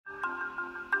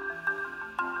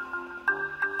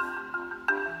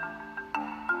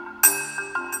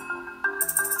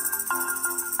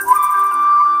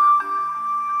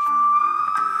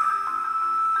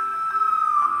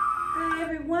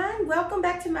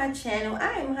my channel.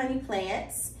 I am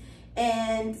Hunnyplantz,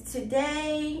 and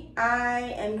today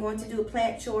I am going to do a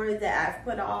plant chore that I've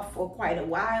put off for quite a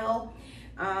while.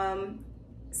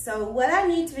 So what I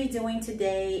need to be doing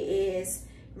today is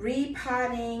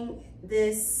repotting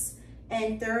this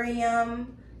Anthurium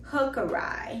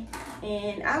Hookeri,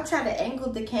 and I'll try to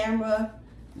angle the camera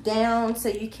down so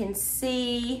you can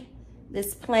see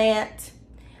this plant.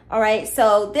 All right,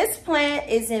 so this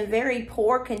plant is in very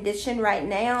poor condition right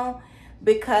now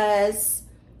because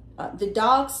the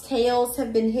dog's tails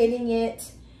have been hitting it,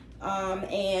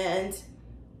 and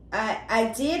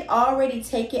I did already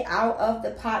take it out of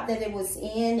the pot that it was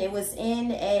in. It was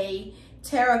in a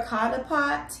terracotta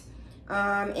pot.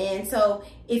 And so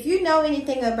if you know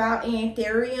anything about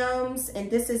anthuriums, and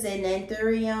this is an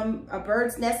anthurium, a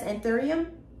bird's nest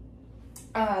anthurium,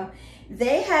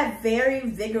 they have very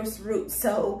vigorous roots.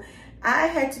 So I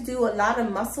had to do a lot of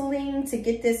muscling to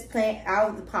get this plant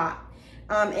out of the pot.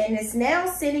 And it's now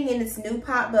sitting in its new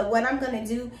pot, but what I'm gonna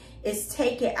do is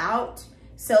take it out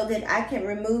so that I can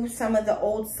remove some of the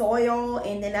old soil,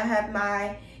 and then I have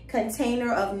my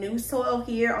container of new soil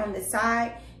here on the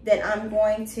side that I'm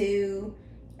going to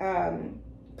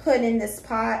put in this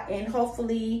pot and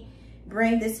hopefully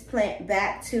bring this plant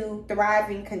back to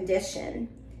thriving condition.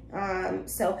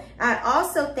 So I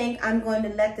also think I'm going to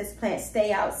let this plant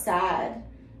stay outside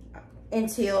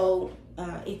until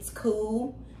it's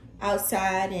cool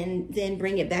outside, and then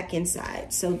bring it back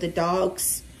inside so the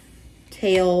dog's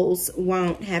tails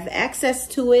won't have access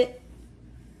to it.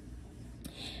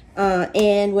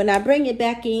 And when I bring it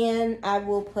back in, I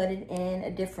will put it in a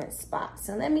different spot.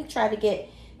 So let me try to get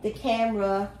the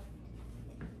camera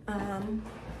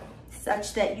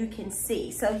such that you can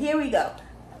see. So here we go.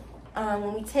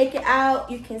 When we take it out,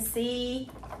 you can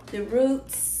see the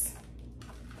roots.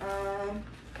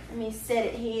 Let me set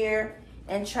it here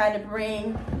and try to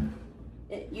bring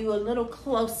you a little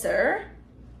closer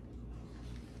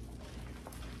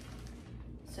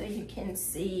so you can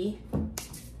see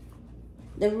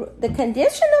the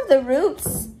condition of the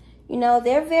roots. You know,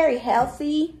 they're very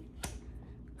healthy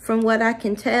from what I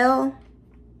can tell.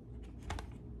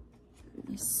 Let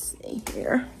me see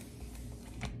here.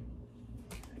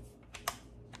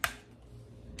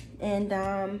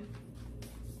 And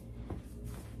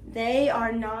they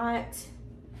are not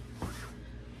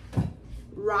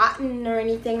rotten or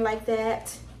anything like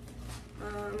that.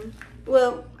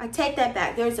 Well, I take that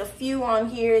back. There's a few on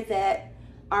here that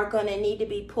are gonna need to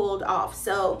be pulled off.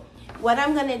 So what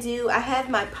I'm gonna do, I have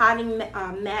my potting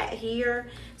mat here,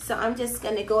 so I'm just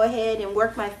gonna go ahead and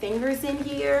work my fingers in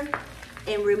here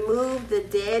and remove the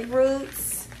dead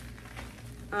roots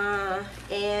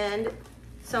and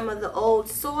some of the old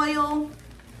soil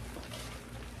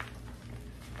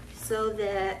so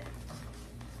that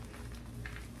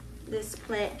this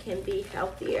plant can be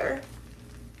healthier.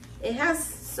 It has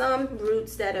some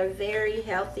roots that are very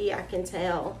healthy, I can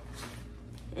tell.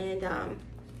 And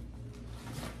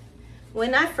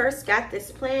when I first got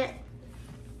this plant,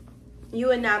 you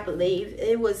would not believe,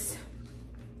 it was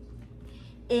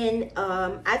in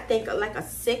I think like a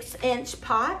 6-inch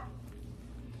pot.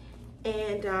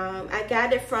 And I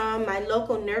got it from my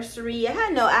local nursery. I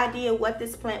had no idea what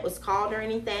this plant was called or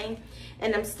anything,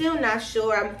 and I'm still not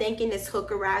sure. I'm thinking it's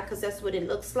Hookeri because that's what it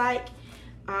looks like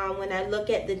when I look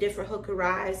at the different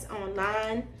Hookeris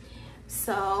online.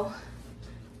 So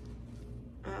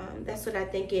that's what I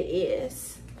think it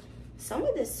is. Some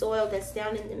of this soil that's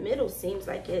down in the middle seems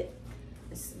like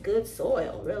it's good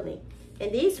soil, really.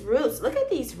 And these roots, look at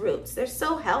these roots. They're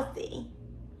so healthy.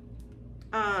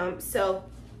 So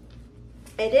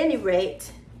at any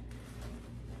rate,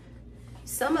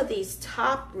 some of these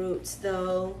top roots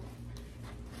though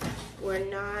were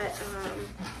not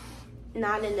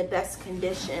in the best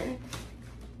condition.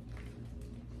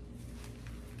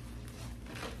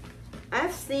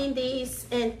 I've seen these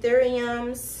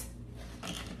anthuriums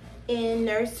in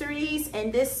nurseries,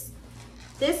 and this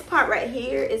part right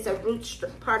here is a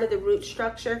part of the root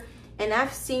structure, and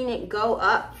I've seen it go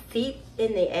up feet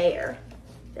in the air.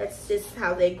 That's just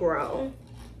how they grow.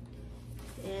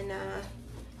 And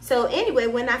so anyway,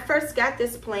 when I first got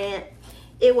this plant,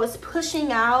 it was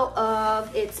pushing out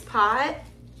of its pot,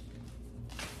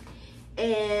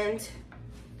 and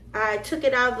I took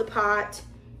it out of the pot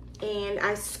and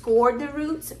I scored the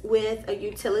roots with a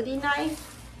utility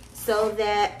knife so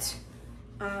that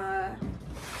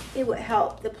it would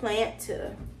help the plant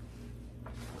to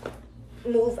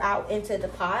move out into the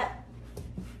pot.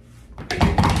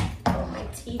 Oh, my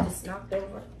tea just knocked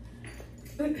over.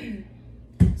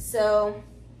 So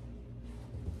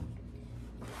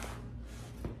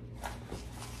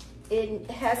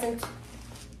it hasn't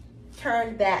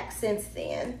turned back since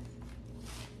then.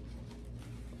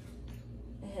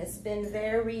 It has been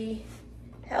very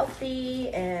healthy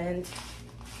and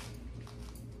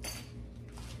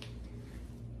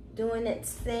doing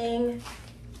its thing.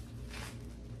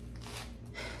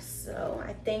 So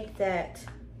I think that,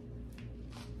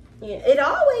 you know, it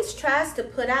always tries to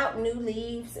put out new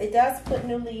leaves. It does put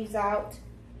new leaves out,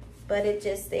 but it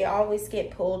just, they always get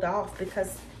pulled off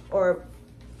because, or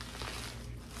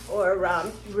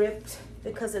ripped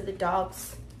because of the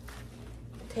dog's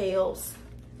tails.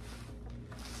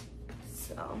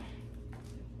 So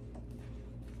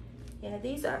yeah,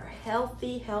 these are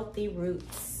healthy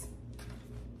roots.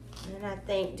 And I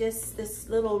think just this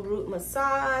little root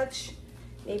massage,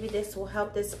 maybe this will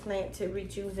help this plant to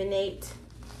rejuvenate.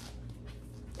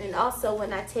 And also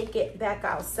when I take it back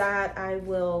outside, I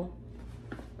will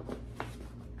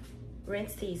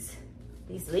rinse these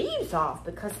leaves off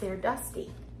because they're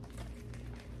dusty.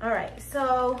 All right,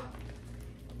 so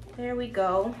there we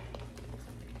go.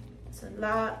 It's a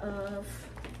lot of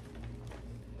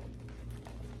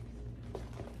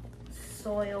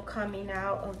soil coming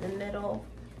out of the middle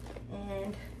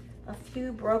and a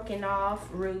few broken off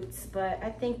roots, but I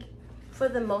think for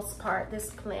the most part this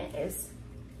plant is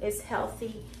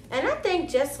healthy. And I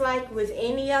think just like with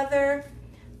any other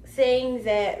thing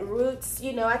that roots,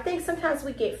 you know, I think sometimes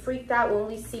we get freaked out when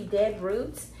we see dead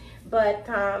roots, but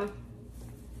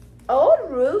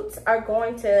old roots are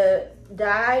going to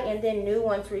die and then new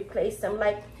ones replace them.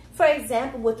 Like for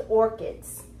example with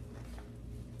orchids.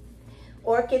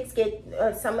 Orchids get,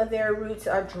 some of their roots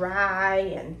are dry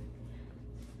and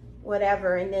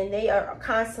whatever, and then they are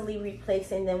constantly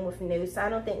replacing them with new. So I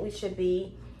don't think we should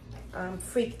be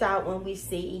freaked out when we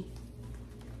see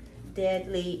dead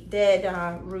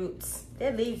roots,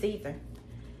 dead leaves either.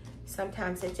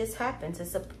 Sometimes it just happens.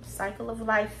 It's a cycle of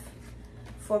life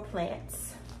for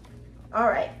plants. All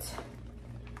right,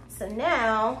 so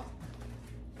now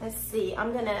let's see,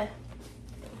 I'm gonna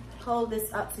hold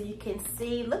this up so you can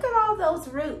see. Look at all those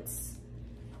roots,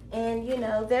 and you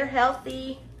know, they're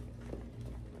healthy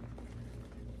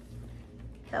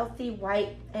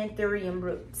white Anthurium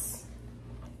roots.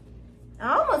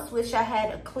 I almost wish I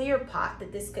had a clear pot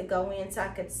that this could go in so I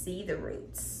could see the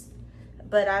roots,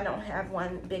 but I don't have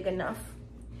one big enough.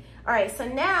 All right, so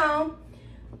now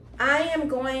I am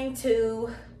going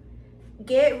to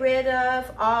get rid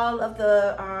of all of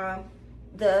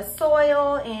the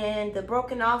soil and the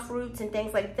broken off roots and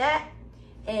things like that.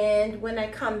 And when I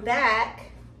come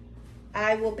back,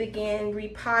 I will begin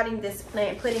repotting this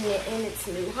plant, putting it in its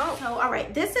new home. So, all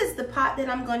right, this is the pot that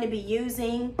I'm going to be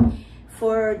using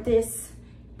for this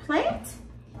plant.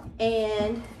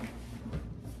 And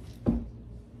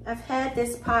I've had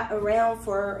this pot around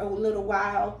for a little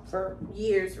while, for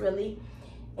years really.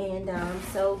 And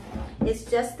so it's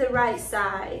just the right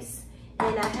size.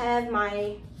 And I have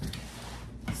my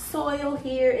soil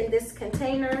here in this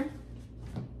container.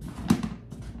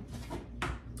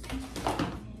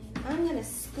 And I'm gonna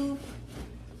scoop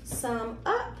some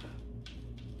up.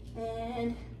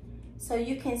 And so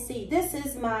you can see, this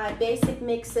is my basic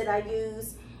mix that I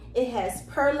use. It has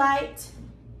perlite,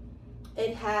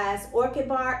 it has orchid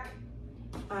bark,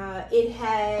 it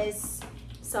has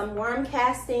some worm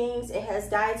castings, it has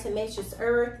diatomaceous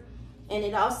earth, and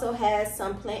it also has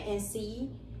some plant and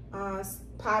seed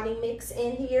potting mix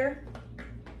in here,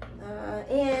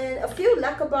 and a few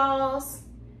leca balls,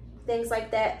 things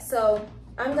like that. So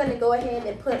I'm gonna go ahead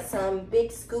and put some big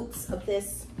scoops of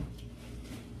this.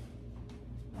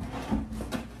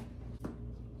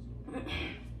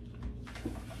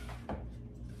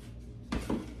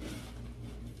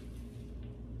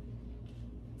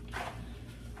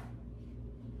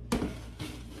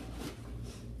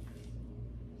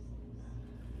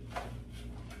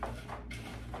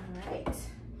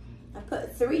 I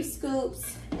put 3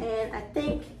 scoops, and I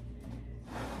think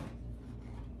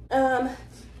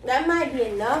that might be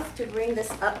enough to bring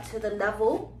this up to the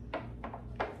level.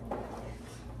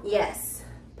 Yes,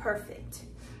 perfect.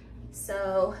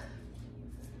 So,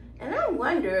 and I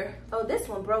wonder, oh, this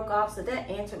one broke off, so that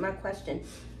answered my question.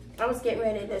 I was getting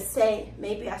ready to say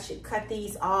maybe I should cut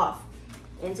these off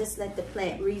and just let the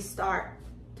plant restart,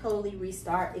 totally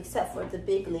restart, except for the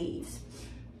big leaves.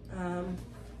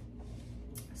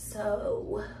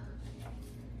 So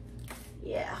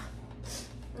yeah,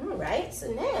 all right, so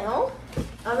now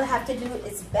all I have to do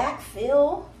is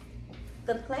backfill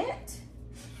the plant.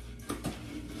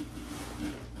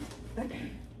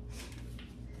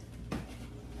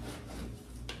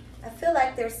 I feel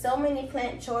like there's so many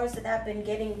plant chores that I've been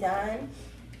getting done,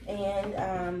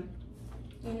 and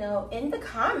you know, in the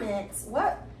comments,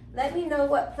 what Let me know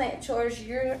what plant chores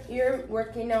you're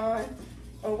working on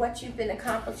or what you've been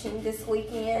accomplishing this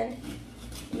weekend.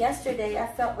 Yesterday, I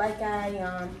felt like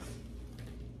I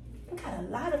got a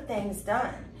lot of things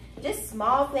done. Just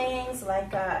small things,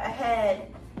 like I had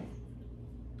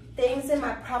things in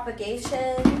my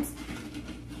propagation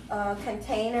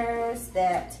containers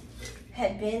that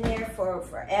had been there for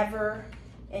forever,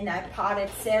 and I potted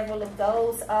several of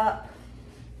those up.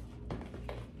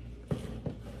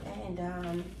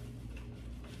 And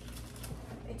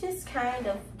it just kind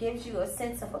of gives you a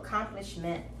sense of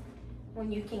accomplishment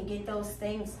when you can get those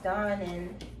things done.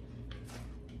 And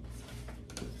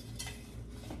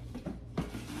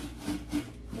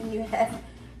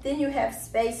then you have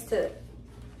space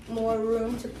more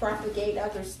room to propagate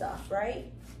other stuff, right?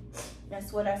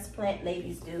 That's what us plant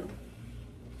ladies do.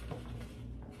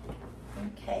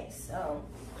 Okay, so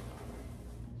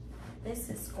this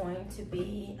is going to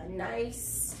be a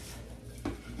nice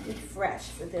refresh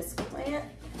for this plant.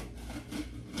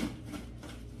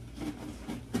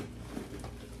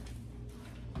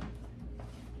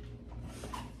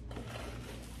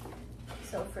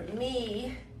 So for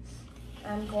me,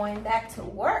 I'm going back to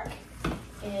work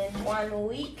in 1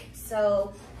 week,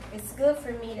 so it's good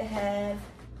for me to have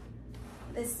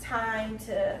this time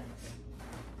to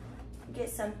get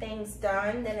some things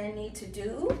done that I need to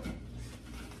do,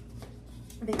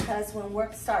 because when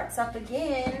work starts up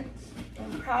again,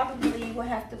 and probably will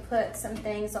have to put some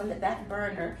things on the back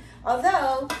burner.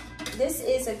 Although this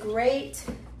is a great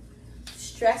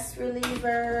stress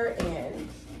reliever and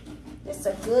it's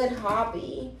a good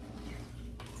hobby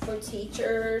for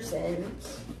teachers and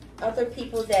other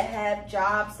people that have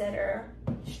jobs that are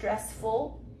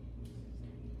stressful.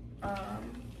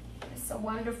 It's a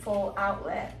wonderful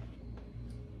outlet.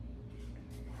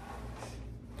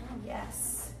 Oh,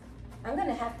 yes. I'm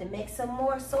gonna have to make some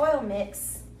more soil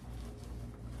mix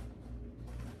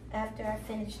after I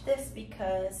finish this,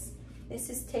 because this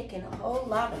is taking a whole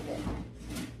lot of it.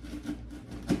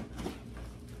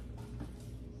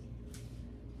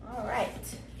 All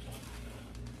right.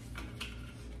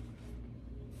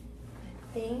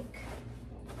 I think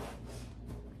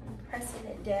I'm pressing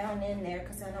it down in there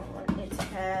because I don't want it to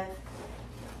have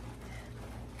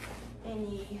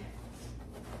any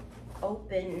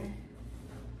open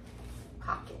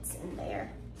pockets in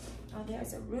there. Oh,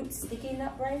 there's a root sticking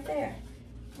up right there.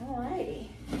 Alrighty.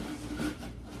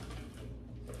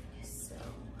 So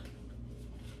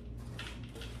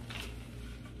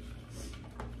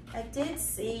I did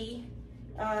see,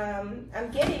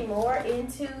 I'm getting more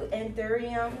into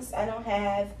anthuriums. I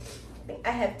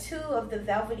have 2 of the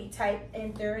velvety type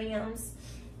anthuriums,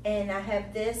 and I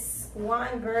have this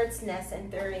one bird's nest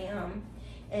anthurium,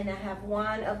 and I have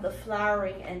one of the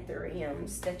flowering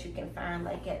anthuriums that you can find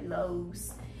like at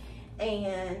Lowe's.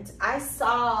 And I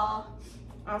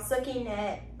was looking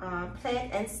at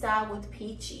Plant and Style with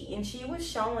Peachy, and she was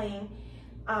showing,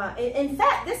 in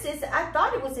fact, I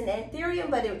thought it was an anthurium,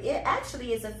 but it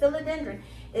actually is a philodendron.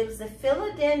 It was a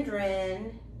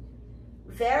philodendron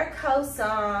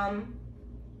varicosum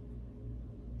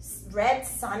red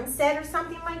sunset or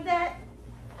something like that.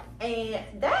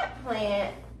 And that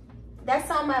plant, that's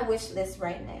on my wish list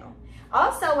right now.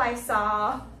 Also, I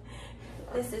saw,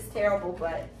 this is terrible,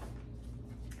 but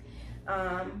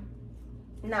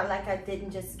not like I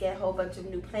didn't just get a whole bunch of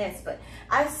new plants, but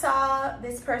I saw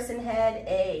this person had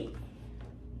a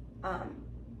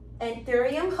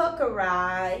Anthurium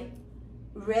Hookeri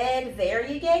red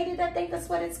variegated, I think that's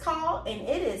what it's called, and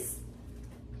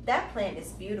that plant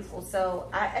is beautiful. So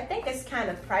I think it's kind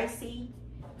of pricey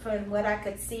from what I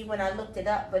could see when I looked it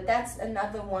up, but that's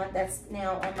another one that's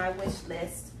now on my wish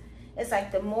list. It's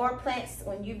like the more plants,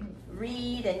 when you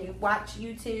read and you watch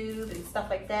YouTube and stuff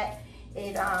like that,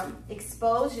 it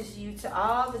exposes you to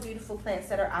all the beautiful plants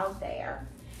that are out there.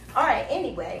 All right,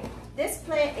 anyway, this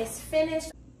plant is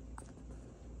finished.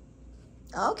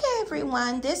 Okay,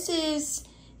 everyone, this is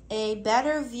a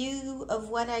better view of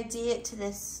what I did to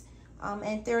this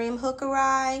Anthurium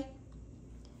Hookeri,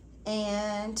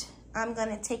 and I'm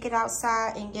gonna take it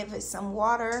outside and give it some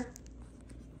water.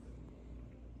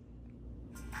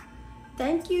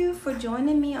 Thank you for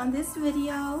joining me on this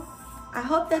video. I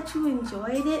hope that you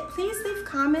enjoyed it. Please leave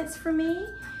comments for me,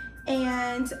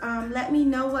 and let me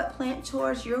know what plant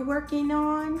chores you're working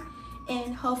on,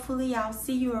 and hopefully I'll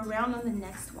see you around on the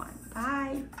next one.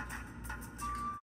 Bye.